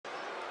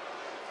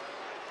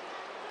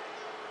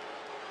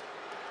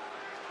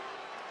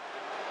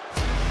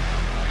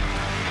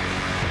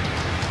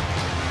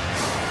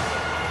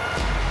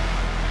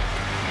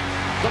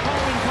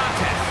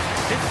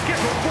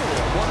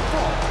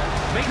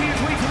making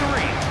his way to the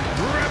ring,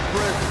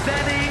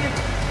 representing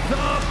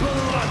the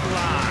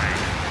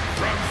Bloodline,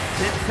 from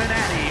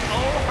Cincinnati,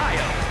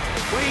 Ohio,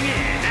 weighing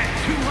in at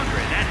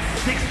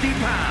 260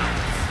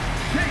 pounds,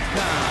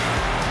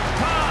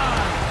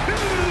 Fatu.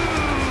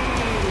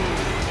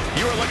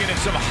 You are looking at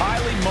some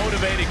highly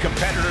motivated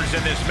competitors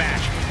in this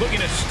match, looking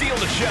to steal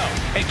the show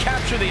and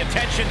capture the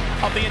attention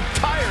of the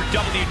entire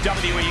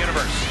WWE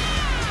Universe.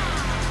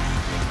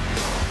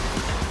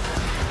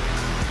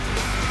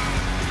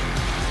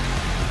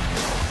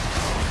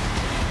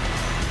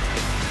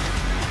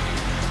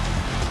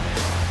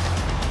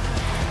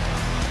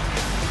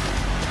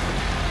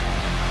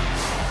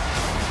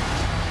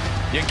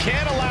 You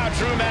can't allow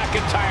Drew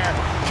McIntyre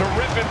to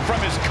rip him from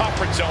his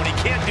comfort zone. He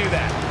can't do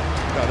that.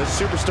 Now, this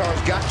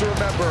superstar's got to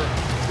remember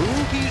who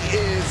he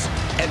is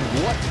and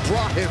what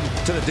brought him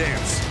to the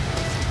dance.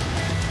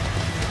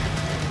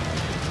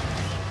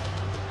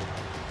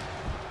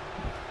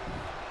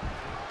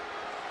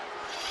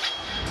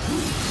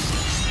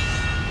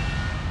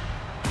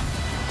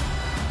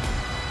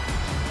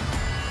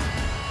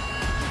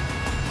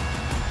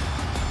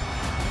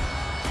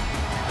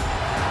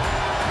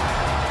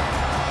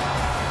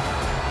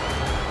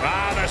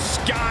 The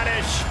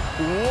Scottish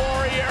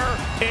Warrior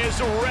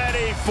is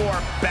ready for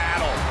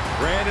battle.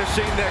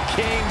 Brandishing the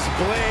King's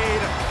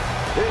blade.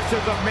 This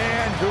is a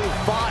man who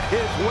fought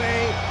his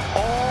way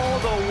all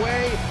the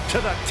way to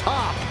the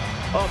top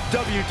of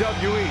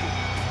WWE.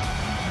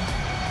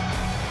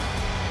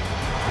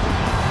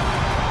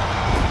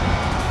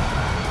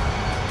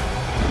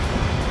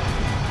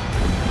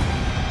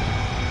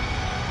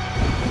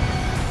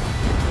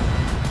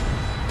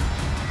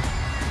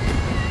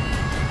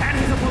 And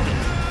his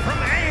opponent from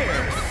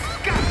Ayr,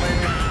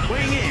 Scotland,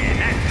 weighing in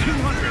at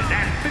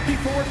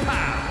 254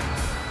 pounds,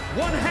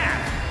 one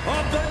half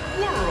of the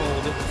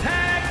World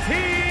Tag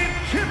Team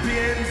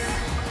Champions,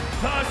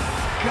 the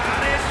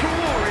Scottish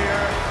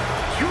Warrior,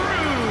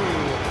 Drew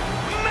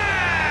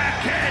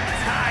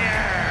McIntyre.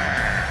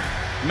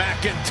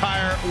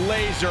 McIntyre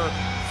laser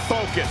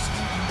focused.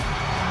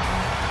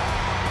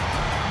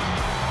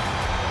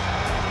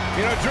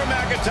 You know, Drew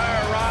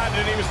McIntyre arrived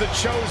and he was the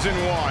chosen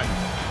one.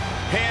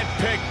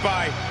 Handpicked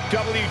by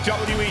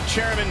WWE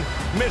Chairman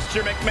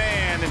Mr.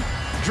 McMahon. And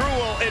Drew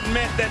will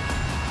admit that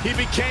he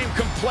became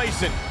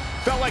complacent.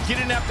 Felt like he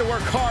didn't have to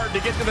work hard to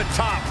get to the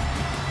top.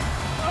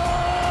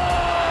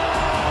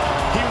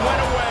 He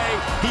went away,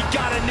 he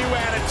got a new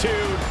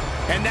attitude,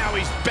 and now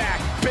he's back,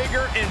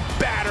 bigger and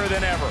badder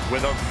than ever.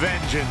 With a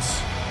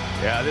vengeance.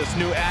 Yeah, this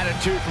new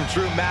attitude from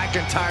Drew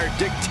McIntyre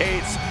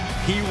dictates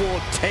he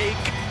will take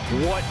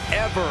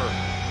whatever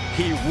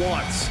he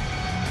wants.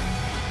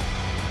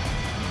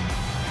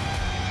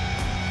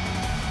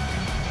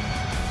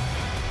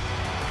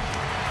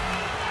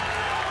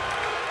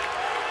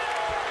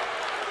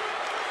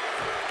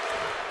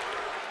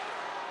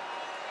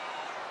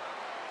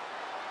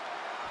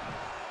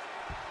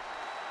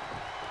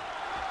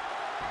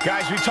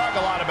 Guys, we talk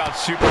a lot about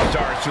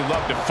superstars who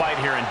love to fight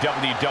here in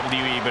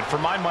WWE, but for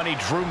my money,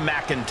 Drew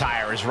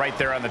McIntyre is right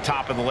there on the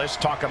top of the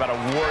list. Talk about a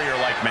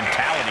warrior-like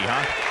mentality,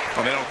 huh?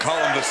 Well, they don't call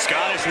him the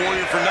Scottish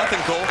Warrior for nothing,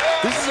 Cole.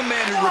 This is a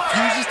man who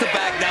refuses to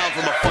back down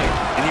from a fight,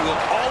 and he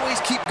will always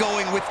keep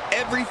going with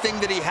everything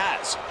that he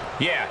has.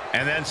 Yeah,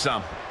 and then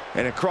some.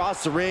 And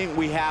across the ring,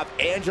 we have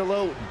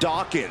Angelo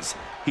Dawkins.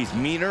 He's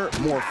meaner,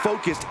 more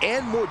focused,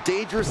 and more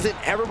dangerous than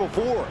ever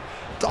before.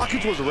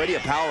 Dawkins was already a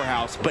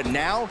powerhouse, but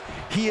now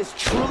he is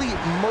truly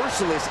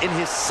merciless in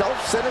his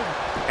self-centered.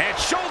 And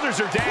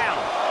shoulders are down.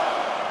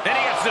 Then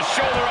he gets the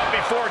shoulder up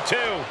before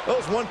two.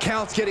 Those one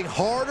counts getting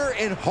harder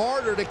and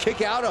harder to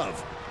kick out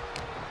of.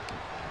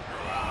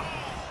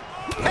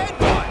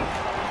 Headbutt.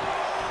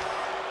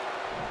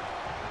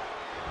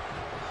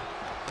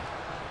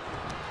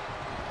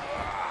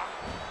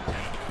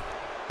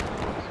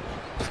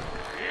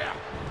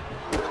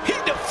 He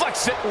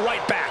deflects it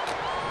right back.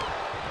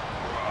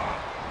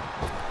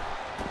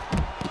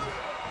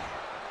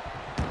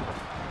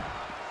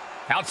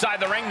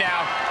 Outside the ring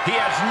now, he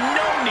has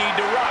no need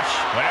to rush.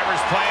 Whatever's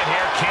playing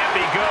here can't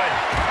be good.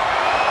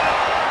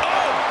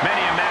 Oh! Many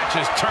a match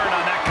has turned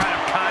on that kind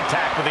of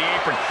contact with the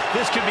apron.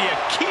 This could be a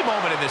key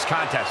moment in this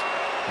contest.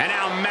 And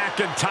now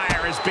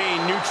McIntyre is being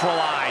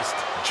neutralized.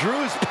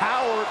 Drew's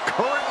power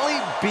currently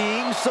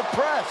being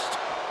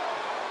suppressed.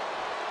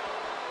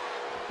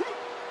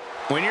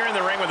 When you're in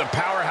the ring with a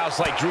powerhouse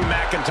like Drew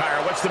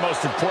McIntyre, what's the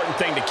most important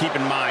thing to keep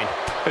in mind?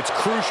 It's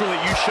crucial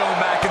that you show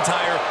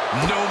McIntyre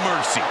no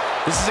mercy.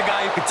 This is a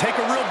guy who can take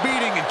a real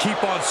beating and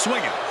keep on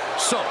swinging.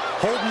 So,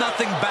 hold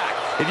nothing back.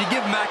 If you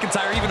give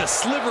McIntyre even a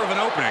sliver of an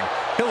opening,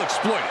 he'll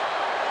exploit it.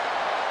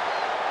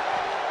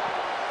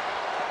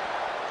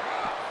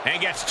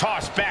 And gets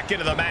tossed back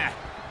into the mat.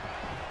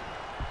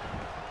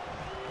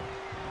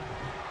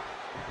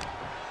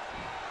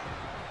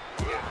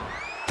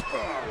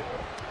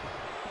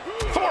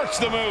 Force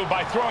the move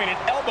by throwing an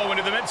elbow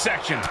into the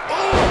midsection.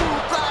 Ooh,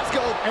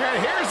 Glasgow.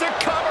 And here's a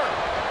cover.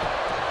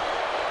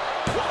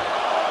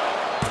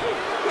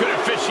 Good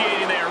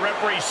officiating there.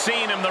 Referee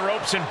seeing him the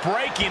ropes and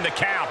breaking the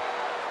count.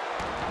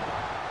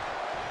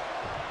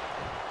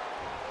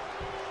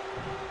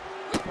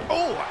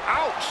 Oh,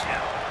 ouch.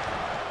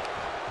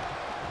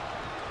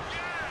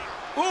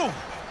 Ooh.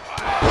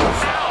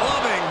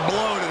 Loving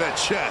blow to the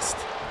chest.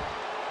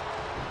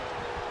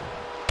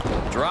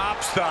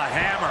 Drops the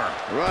hammer.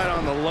 Right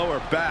on the lower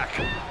back.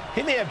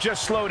 He may have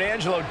just slowed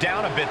Angelo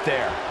down a bit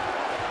there.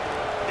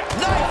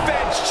 Knife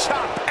edge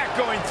chop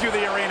echoing through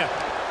the arena.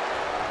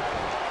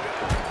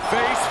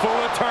 Face full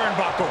of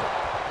turnbuckle.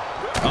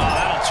 Oh,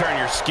 that'll turn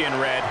your skin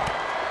red.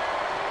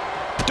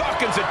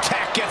 Dawkins'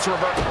 attack gets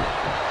reversed.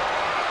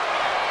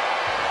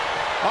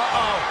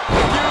 Uh-oh.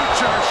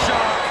 Future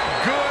shock.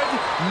 Good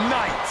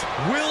night.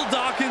 Will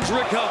Dawkins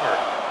recover?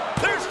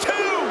 There's two!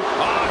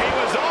 Oh, he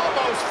was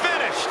almost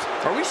finished.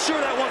 Are we sure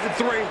that wasn't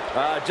three?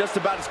 Just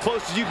about as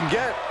close as you can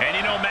get. And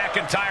you know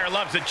Mcintyre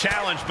loves a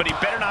challenge, but he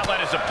better not let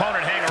his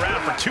opponent hang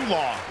around for too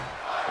long.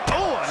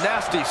 Oh, a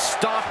nasty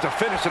stop to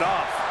finish it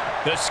off.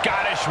 The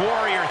Scottish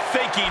Warrior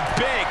thinking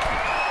big.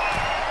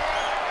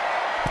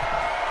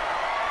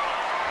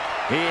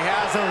 He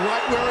has him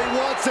right where he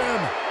wants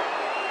him.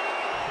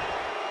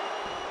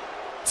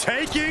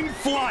 Taking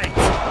flight.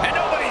 And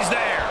nobody's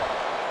there.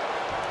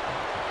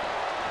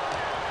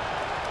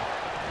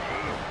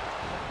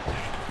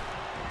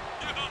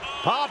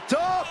 Popped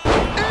up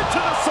into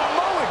the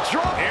Samoan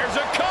drop. Here's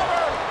a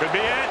cover. Could be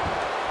it.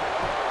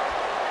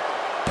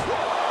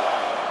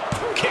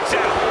 Kicks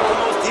out.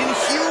 Almost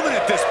inhuman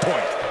at this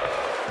point.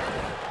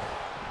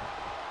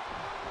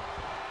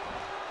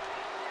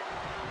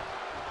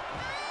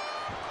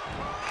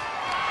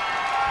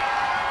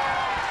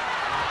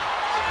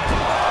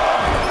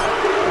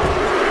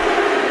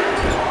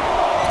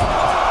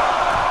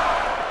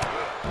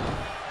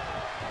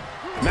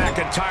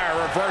 McIntyre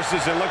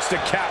reverses and looks to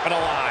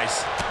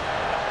capitalize.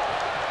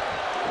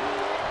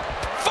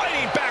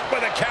 Fighting back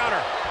with a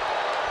counter.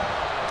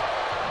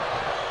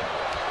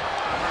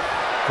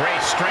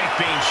 Great strength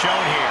being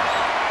shown here.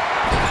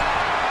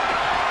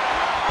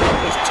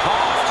 It was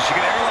tossed. She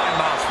get airline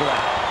miles for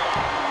that.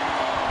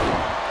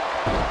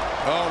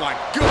 Oh, my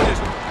goodness.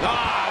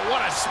 Ah,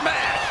 what a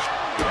smash.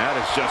 That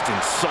is just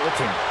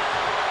insulting.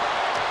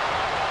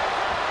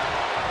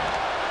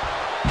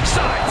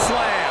 Side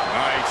slam.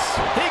 Nice.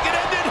 He can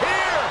end it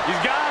here.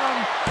 He's got him.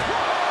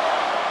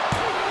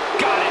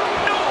 Got it.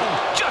 No,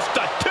 just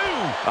a two.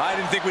 I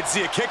didn't think we'd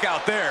see a kick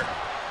out there.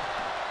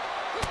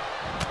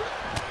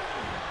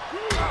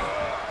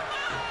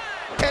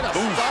 And a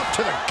stop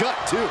to the gut,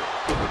 too.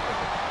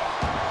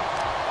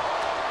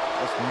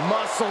 Just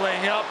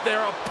muscling up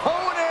their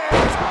opponent.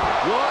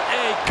 What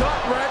a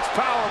gut-wrench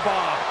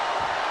powerbomb.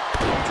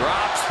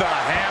 Drops the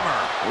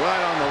hammer.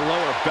 Right on the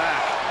lower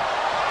back.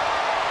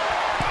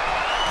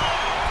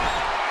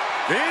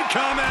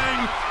 Incoming.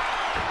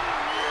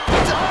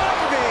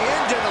 Diving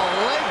into the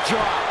leg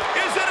drop.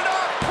 Is it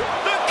enough?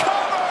 The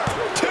cover.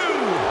 Two.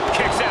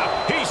 Kicks out.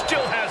 He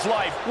still has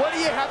life. What do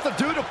you have to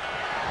do to...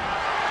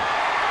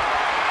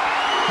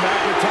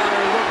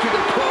 McIntyre looking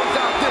to close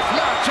out this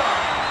matchup.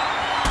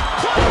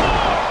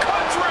 Claymore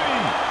country.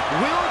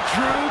 Will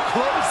Drew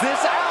close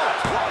this out?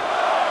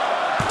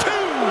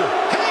 Two.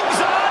 Hangs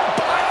on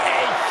by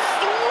a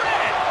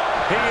thread.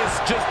 He is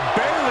just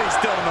barely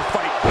still in the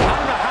fight. I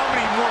don't know how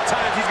many more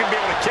times he's going to be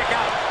able to kick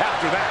out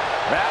after that.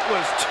 That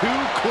was too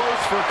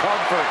close for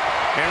comfort.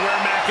 And where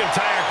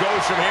McIntyre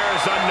goes from here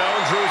is unknown.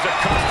 Drew is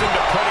accustomed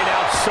to putting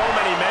out so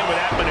many men with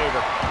that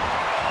maneuver.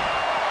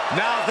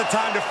 Now's the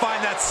time to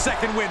find that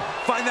second win.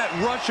 Find that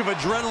rush of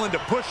adrenaline to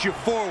push you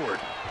forward.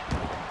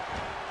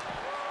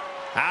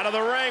 Out of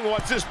the ring.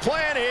 What's his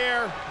plan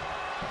here?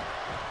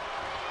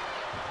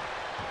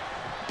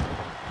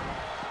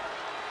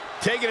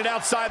 Taking it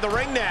outside the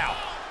ring now.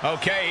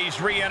 Okay, he's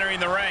re-entering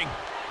the ring.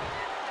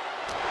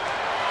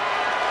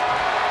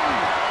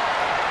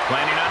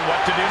 Planning on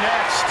what to do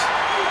next.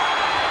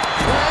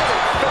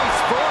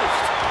 Face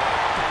first.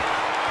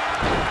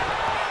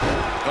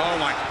 Oh,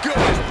 my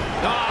goodness.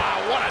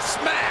 Ah, what a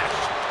smash.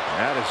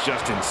 That is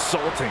just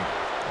insulting.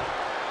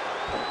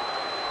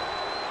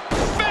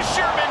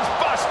 Fisherman's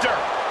Buster.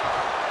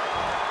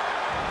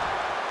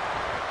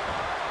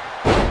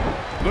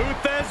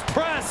 Luthez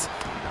press.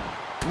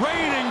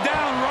 Raining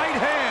down right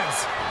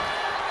hands.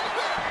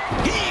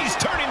 He's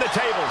turning the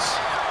tables.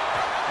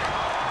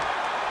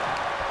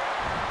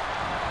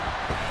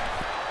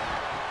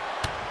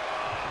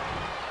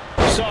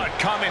 Saw it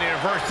coming and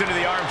reversed into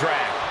the arm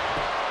drag.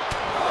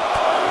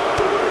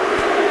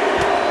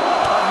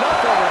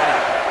 Enough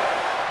already.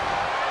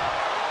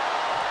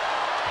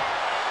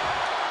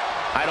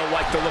 I don't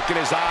like the look in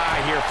his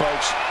eye here,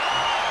 folks.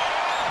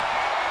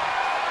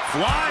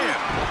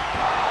 Flying.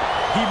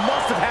 He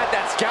must have had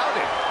that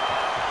scouted.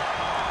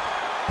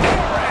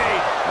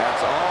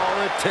 That's all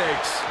it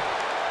takes.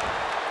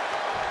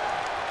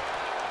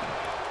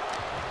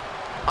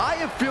 I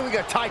am feeling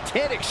a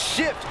titanic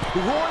shift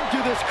roaring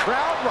through this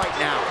crowd right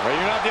now. Well,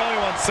 you're not the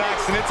only one,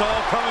 Saxton. It's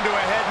all coming to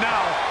a head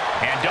now.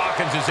 And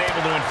Dawkins is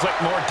able to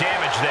inflict more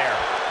damage there.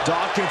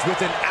 Dawkins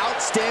with an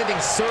outstanding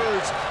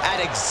surge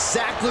at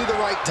exactly the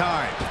right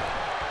time.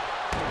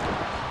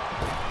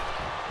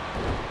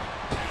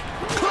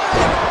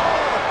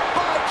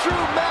 By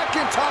Drew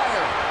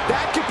McIntyre.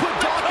 That can put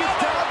Dawkins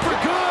down for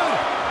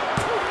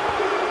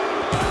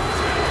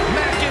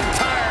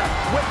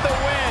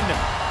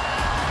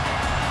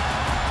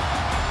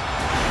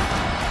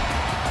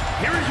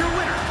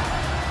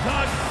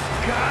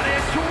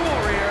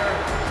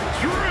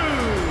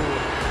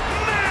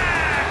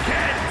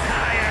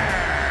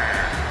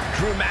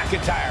Drew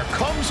McIntyre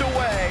comes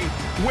away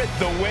with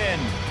the win.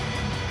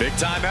 Big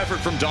time effort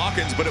from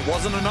Dawkins, but it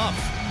wasn't enough.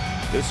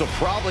 This will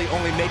probably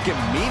only make him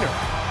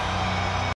meaner.